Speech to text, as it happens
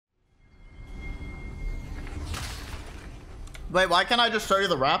Wait, why can't I just show you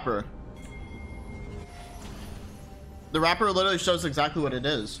the wrapper? The wrapper literally shows exactly what it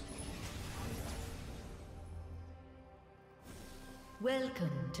is. Welcome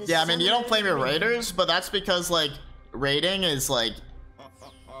to Yeah, I mean, you don't flame your raiders, but that's because, like, raiding is like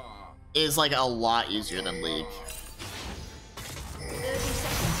a lot easier than League. 30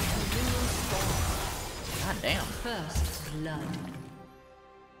 seconds until minions spawn. God damn. First blood.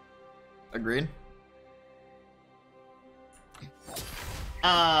 Agreed.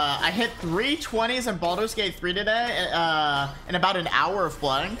 I hit 3 20s in Baldur's Gate 3 today, in about an hour of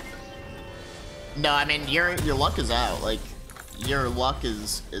playing. No, I mean, your luck is out. Like, your luck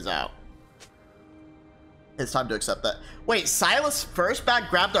is out. It's time to accept that. Wait, Silas first back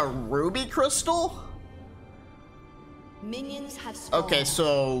grabbed a ruby crystal? Minions have spawned. Okay,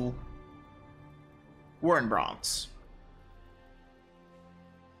 so we're in bronze.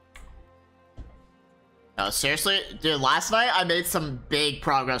 No, seriously? Dude, last night I made some big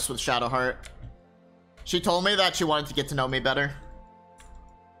progress with Shadowheart. She told me that she wanted to get to know me better.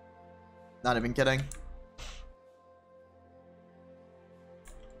 Not even kidding.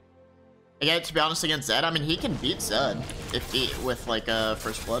 Again, to be honest, against Zed, I mean, he can beat Zed if he, with like a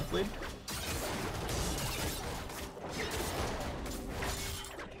first blood bleed.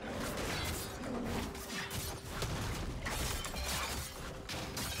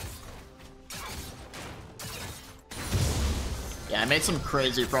 Yeah, I made some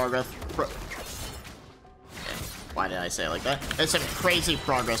crazy progress. Why did I say it like that? I made some crazy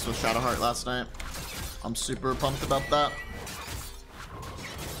progress with Shadowheart last night. I'm super pumped about that.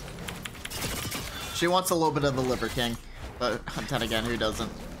 She wants a little bit of the Liver King, but then again, who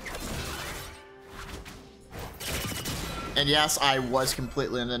doesn't? And yes, I was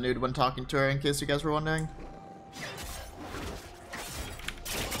completely in the nude when talking to her, in case you guys were wondering.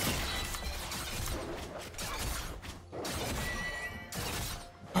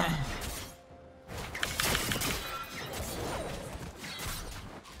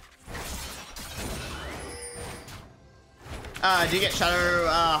 Do you get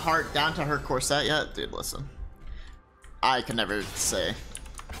Shadowheart down to her corset yet? Dude, listen. I can never say.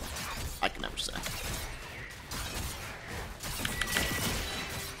 I can never say.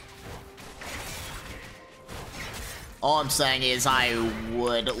 All I'm saying is I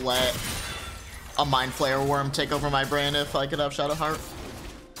would let a Mind Flayer worm take over my brain if I could have Shadowheart.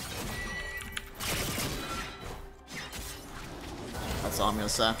 That's all I'm gonna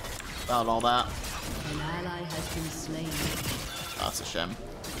say about all that. An ally has been slain. That's a shame.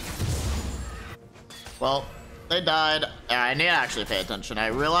 Well, they died. I need to actually pay attention. I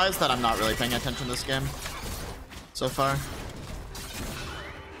realized that I'm not really paying attention this game so far.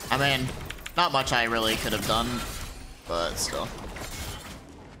 I mean, not much I really could have done, but still.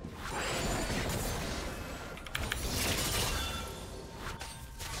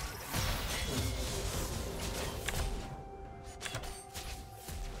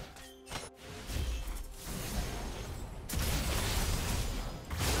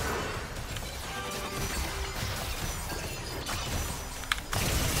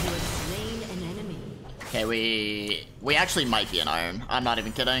 Okay, we actually might be in iron. I'm not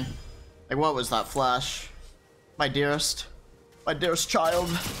even kidding. Like, what was that flash? My dearest child.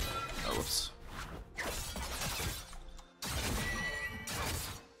 Oh, whoops.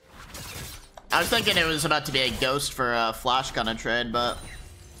 I was thinking it was about to be a ghost for a flash kind of trade, but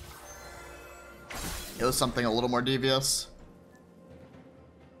it was something a little more devious.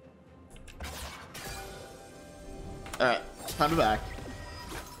 Alright, time to back.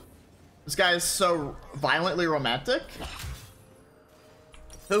 This guy is so violently romantic.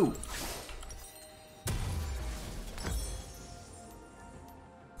 Who?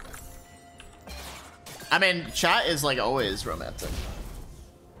 I mean, chat is like always romantic.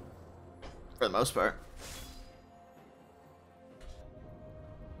 For the most part.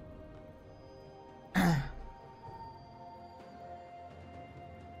 How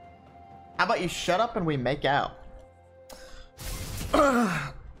about you shut up and we make out?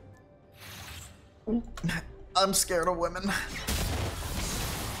 I'm scared of women.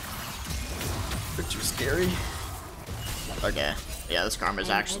 They're too scary. Okay. Yeah, this karma's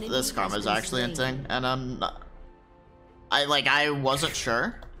actually a thing, and I'm not. I wasn't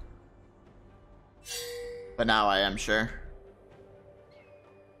sure, but now I am sure.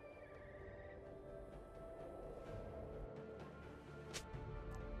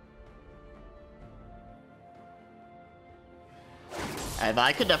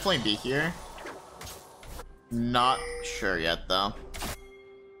 I could definitely be here. Not sure yet, though.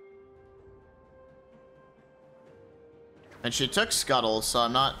 And she took Scuttle, so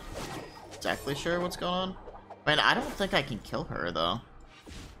I'm not exactly sure what's going on. I mean, I don't think I can kill her though.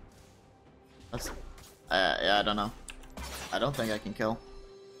 That's yeah, I don't know. I don't think I can kill.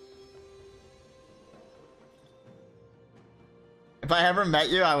 If I ever met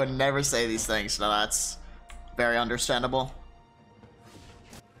you, I would never say these things, so that's very understandable.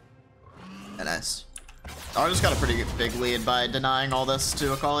 And nice. I just got a pretty big lead by denying all this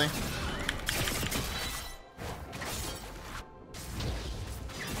to Akali.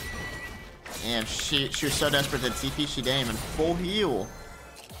 And she was so desperate that TP, she didn't even full heal.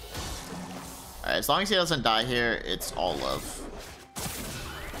 Alright, as long as he doesn't die here, it's all love.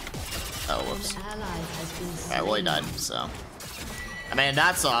 Oh, whoops. Alright, well he died, so. I mean,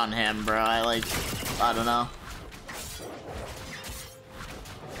 that's on him, bro. I don't know.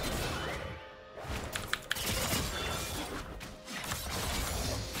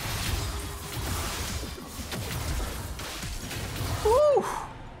 Woo!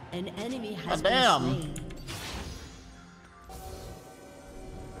 An enemy has damn. been slain.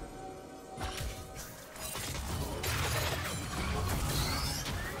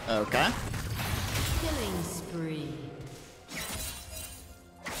 Okay. Killing spree.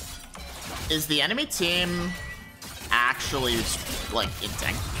 Is the enemy team actually like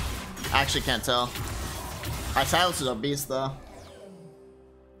inting? I actually can't tell. Silas is a beast though.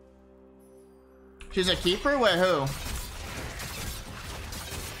 She's a keeper? Wait, who?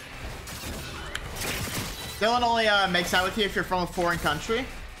 Dylan only makes out with you if you're from a foreign country?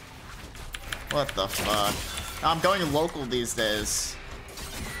 What the fuck? I'm going local these days.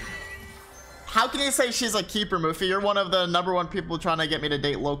 How can you say she's a keeper, Mufi? You're one of the #1 people trying to get me to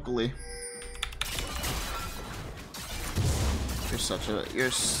date locally.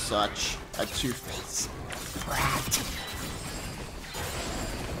 You're such a two-faced brat.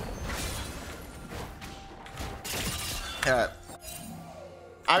 Alright.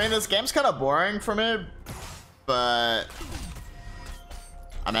 I mean, this game's kind of boring for me, but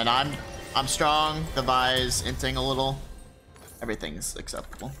I mean, I'm strong. The Vi's inting a little. Everything's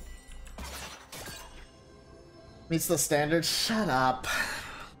acceptable. Meets the standard. Shut up.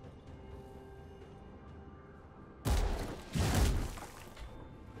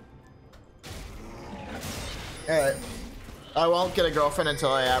 Alright. I won't get a girlfriend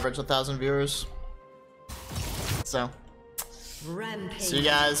until I average 1,000 viewers. So. Rampage. See you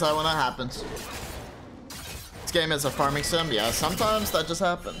guys when that happens. This game is a farming sim. Yeah, sometimes that just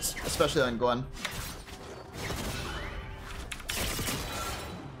happens. Especially on Gwen.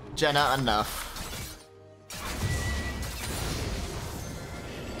 Jenna, enough.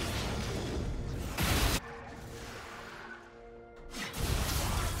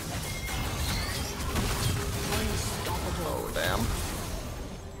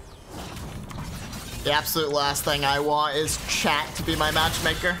 The absolute last thing I want is chat to be my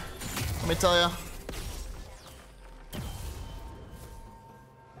matchmaker. Let me tell you.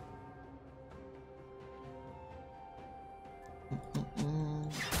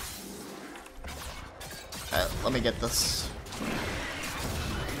 Alright, let me get this.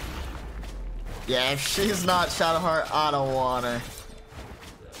 Yeah, if she's not Shadowheart, I don't want her.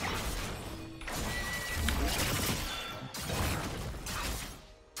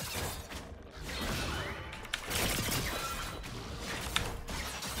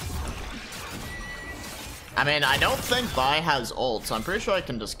 I mean, I don't think Vi has ult, so I'm pretty sure I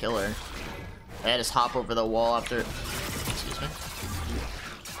can just kill her. I just hop over the wall after. Excuse me.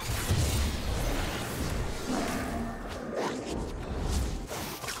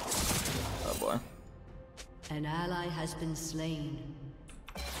 Oh boy. An ally has been slain.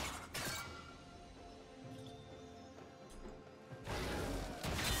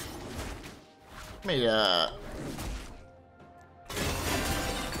 Let me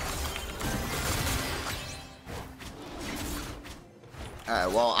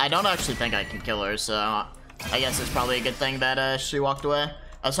Alright, well, I don't actually think I can kill her, so I guess it's probably a good thing that she walked away.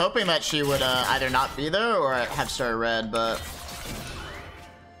 I was hoping that she would either not be there or have started red, but...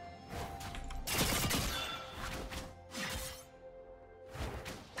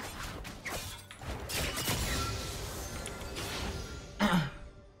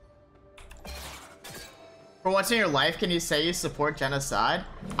 For once in your life, can you say you support genocide?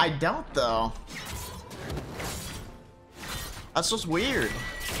 I don't, though. That's just weird.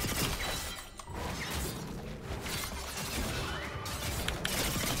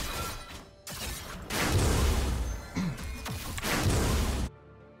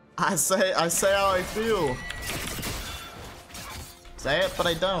 I say how I feel. Say it, but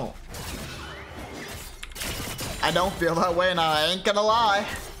I don't. I don't feel that way now, I ain't gonna lie.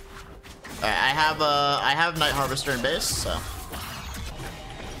 Alright, I have Night Harvester in base, so.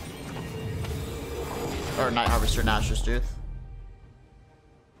 Or Night Harvester, Nashor's Tooth.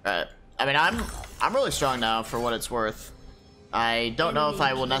 Alright. I mean, I'm really strong now for what it's worth. I don't know if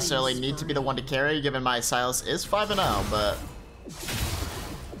I will necessarily need to be the one to carry, given my Silas is 5-0, but...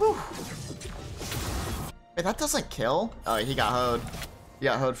 Whew. Wait, that doesn't kill? Oh, he got hoed. He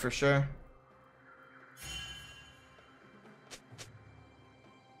got hoed for sure.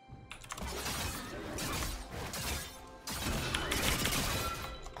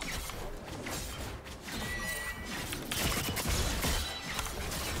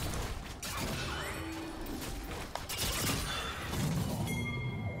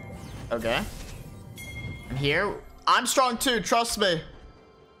 Okay. I'm here. I'm strong too, trust me.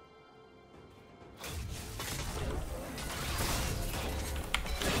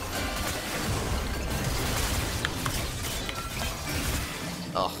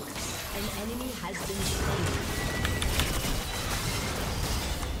 Oh. An enemy has been slain.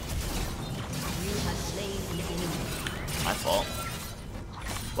 You have slain an enemy. My fault.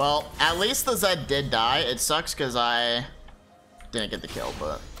 Well, at least the Zed did die. It sucks because I didn't get the kill,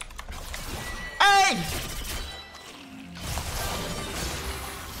 but... Hey!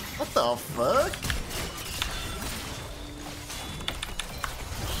 What the fuck?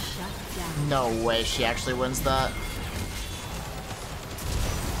 Shut down. No way she actually wins that. An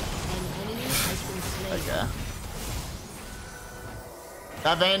enemy has been slain. Okay.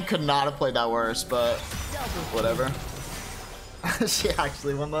 That Vayne could not have played that worse, but whatever. She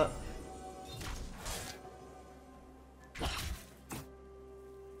actually won that.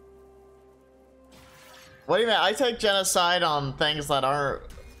 What do you mean? I take genocide on things that aren't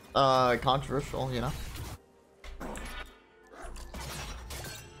controversial, you know?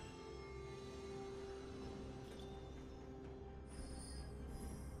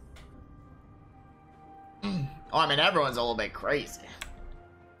 Oh, I mean, everyone's a little bit crazy.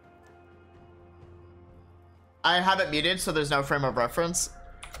 I have it muted, so there's no frame of reference.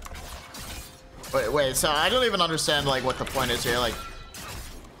 Wait, so I don't even understand, like, what the point is here. Like,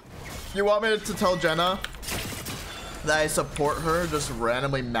 you want me to tell Jenna that I support her just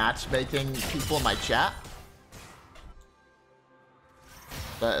randomly matchmaking people in my chat?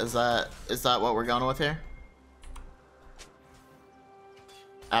 Is that what we're going with here?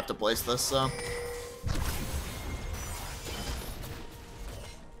 I have to place this, so.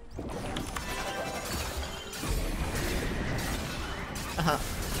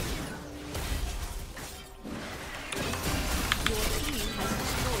 Your team has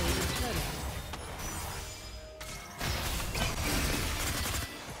destroyed a turret.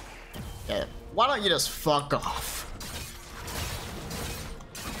 Yeah, why don't you just fuck off?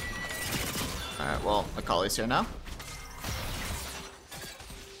 Alright, well, Akali's here now.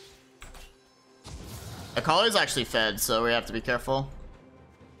 Akali's actually fed, so we have to be careful.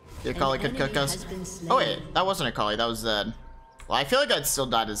 The Akali could cook us. Oh wait, that wasn't Akali, that was Zed. Well, I feel like I'd still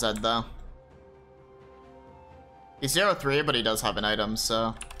die to Zed though. He's 0-3, but he does have an item,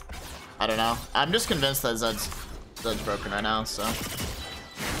 so I don't know. I'm just convinced that Zed's broken right now, so.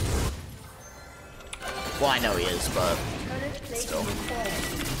 Well, I know he is, but still.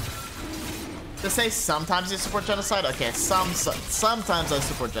 To say sometimes you support genocide? Okay, sometimes I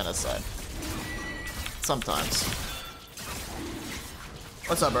support genocide. Sometimes.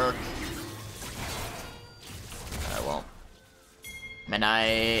 What's up, Burke? Well. I mean,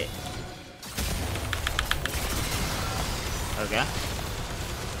 okay.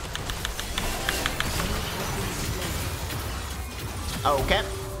 Okay.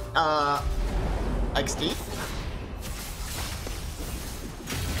 XD.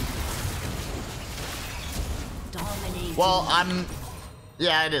 Dominating. Well,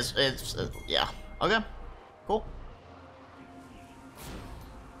 yeah, it is. It's, yeah. Okay. Cool.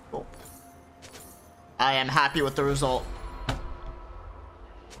 Cool. I am happy with the result.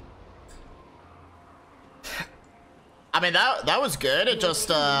 I mean, that was good. It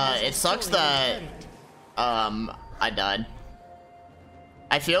just, it sucks that, I died.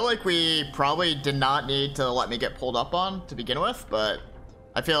 I feel like we probably did not need to let me get pulled up on to begin with, but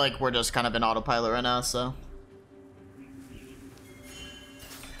I feel like we're just kind of in autopilot right now, so.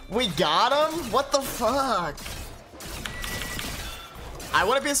 We got him? What the fuck? I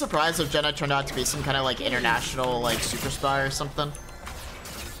wouldn't be surprised if Jenna turned out to be some kind of like international like super spy or something.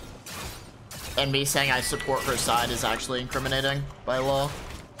 And me saying I support her side is actually incriminating by law.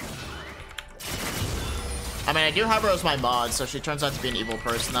 I mean, I do have her as my mod, so if she turns out to be an evil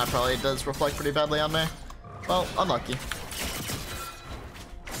person, that probably does reflect pretty badly on me. Well, unlucky.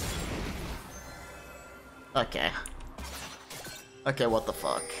 Okay. Okay, what the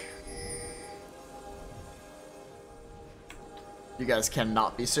fuck? You guys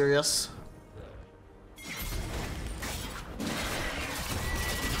cannot be serious.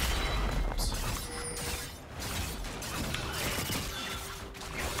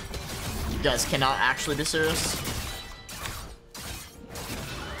 You guys cannot actually be serious.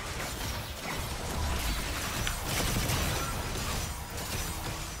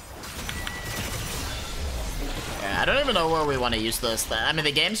 Yeah, I don't even know where we want to use this. I mean,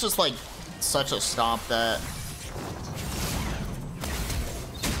 the game's just like such a stomp that...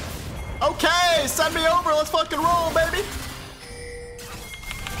 Okay, send me over. Let's fucking roll, baby.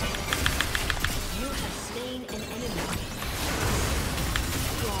 You have slain an enemy.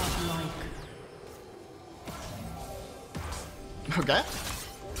 Godlike. Okay.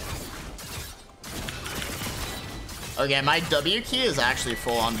 Okay, my W key is actually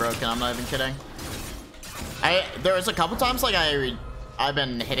full on broken. I'm not even kidding. There was a couple times like I've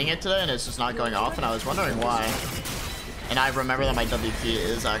been hitting it today and it's just not going off, and I was wondering why. And I remember that my W key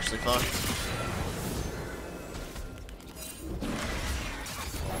is actually fucked.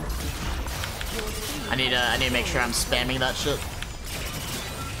 I need to make sure I'm spamming that shit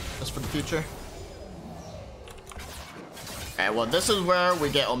just for the future. Okay, well, this is where we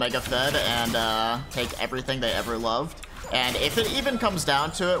get Omega fed and take everything they ever loved. And if it even comes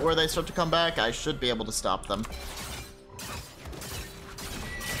down to it where they start to come back, I should be able to stop them.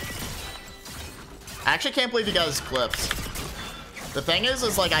 I actually can't believe you guys clipped. The thing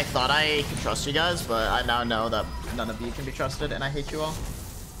is like, I thought I could trust you guys, but I now know that none of you can be trusted, and I hate you all.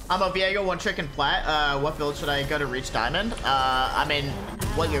 I'm a Viego, one trick and plat. What build should I go to reach diamond? I mean,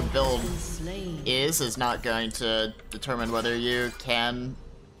 what your build is not going to determine whether you can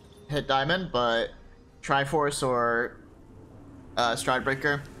hit diamond, but Triforce or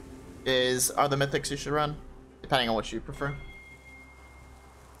Stridebreaker are the mythics you should run, depending on what you prefer.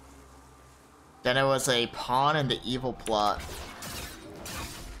 Then it was a pawn in the evil plot.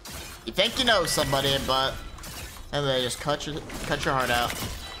 You think you know somebody, but and they just cut your heart out.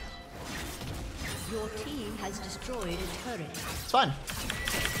 Your team has destroyed a turret. It's fine.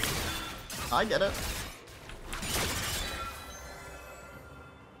 I get it.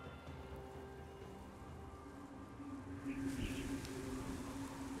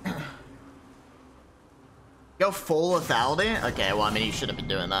 Go full lethality? Okay, well, I mean, you shouldn't be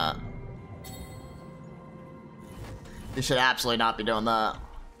doing that. You should absolutely not be doing that.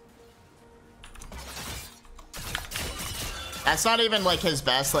 That's not even like his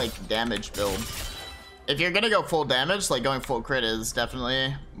best like damage build. If you're gonna go full damage, like going full crit is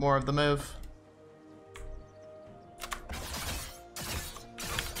definitely more of the move.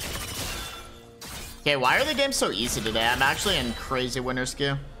 Okay, why are the games so easy today? I'm actually in crazy winner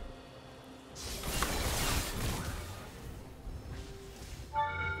skew.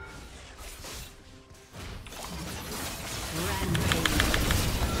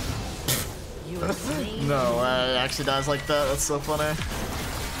 No, it actually dies like that. That's so funny.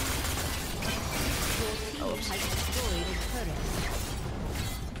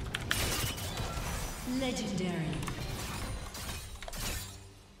 Legendary.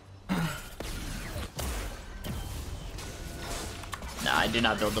 No, I do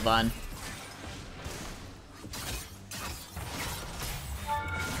not build Divine.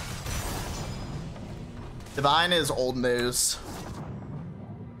 Divine is old news.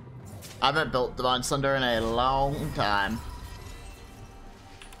 I haven't built Divine Sunder in a long time.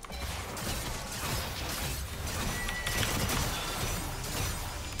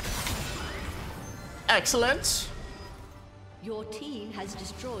 Excellent. Your team has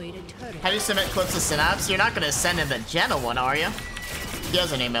destroyed a turret. How do you submit clips to Synapse? You're not gonna send in the Jenna one, are you? He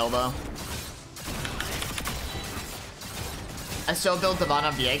has an email though. I still build Divine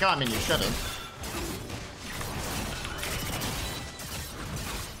on Viego? I mean, you shouldn't.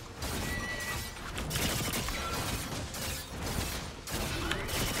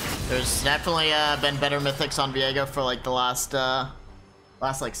 There's definitely been better mythics on Viego for like the last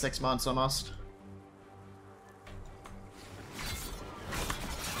like 6 months almost.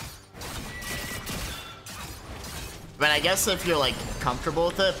 I mean, I guess if you're like comfortable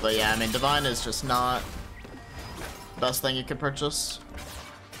with it, but yeah, I mean, Divine is just not the best thing you could purchase.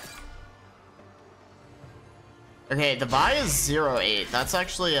 Okay, the buy is 0.8. That's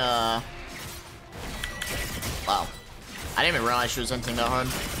actually wow. I didn't even realize she was inting that hard.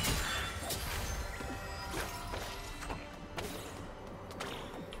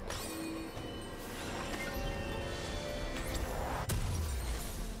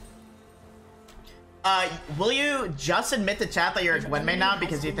 Will you just admit to chat that you're a Gwen main now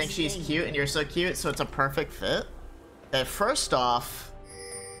because you think she's cute and you're so cute, so it's a perfect fit? Okay, first off,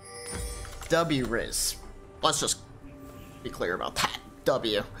 W Riz. Let's just be clear about that.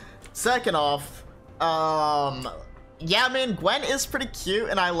 W. Second off, yeah, I mean, Gwen is pretty cute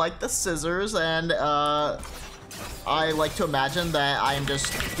and I like the scissors, and I like to imagine that I am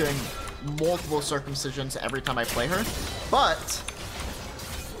just doing multiple circumcisions every time I play her. But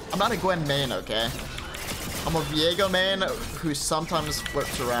I'm not a Gwen main, okay? I'm a Viego main who sometimes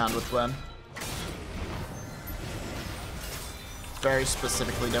flips around with Gwen. Very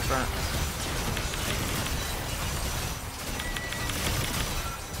specifically different.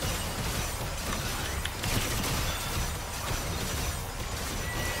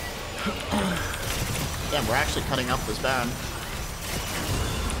 Damn, we're actually cutting up this Baron.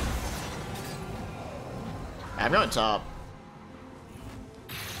 I'm going top.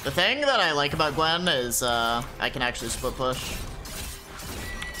 The thing that I like about Gwen is I can actually split push.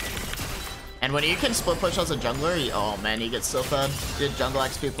 And when you can split push as a jungler, oh man, you get so fed. Dude, jungle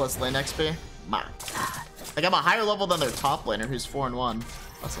XP plus lane XP. My god. Like, I'm a higher level than their top laner who's 4-1.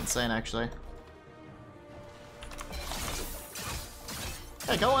 That's insane, actually.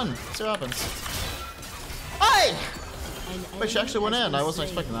 Hey, go in. See what happens. Hey! Wait, she actually went in. I wasn't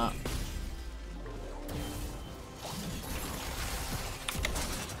expecting that.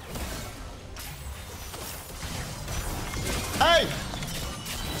 Hey!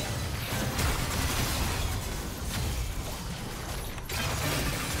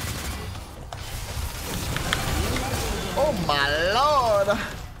 Oh my lord!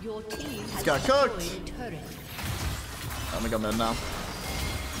 Your team has got cooked. destroyed a turret. I'm gonna go mid now.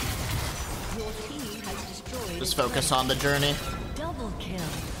 Your team has destroyed Just a focus turret. on the journey. Double kill.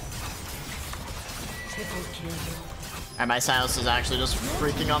 Triple kill. And my silence is actually just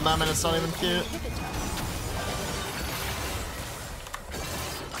freaking on them and it's not even cute.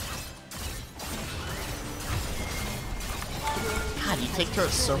 God, you take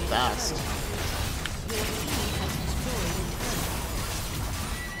turrets so fast.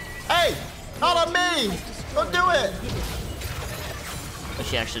 Hey! Not on me! Don't do it! But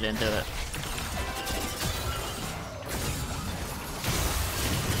she actually didn't do it.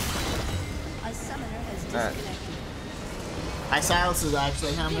 A summoner has Alright. disconnected. My silence is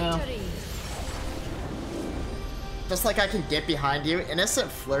actually him now. Victory. Just like I can get behind you. Innocent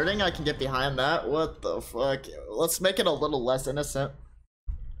flirting, I can get behind that. What the fuck? Let's make it a little less innocent.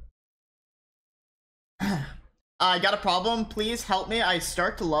 I got a problem. Please help me. I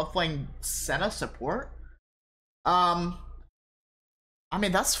start to love playing Senna support. I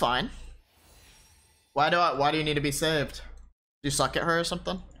mean, that's fine. Why do you need to be saved? Do you suck at her or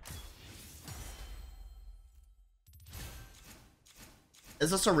something?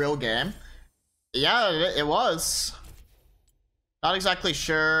 Is this a real game? Yeah, it was. Not exactly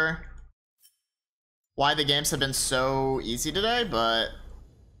sure why the games have been so easy today, but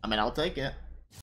I mean, I'll take it.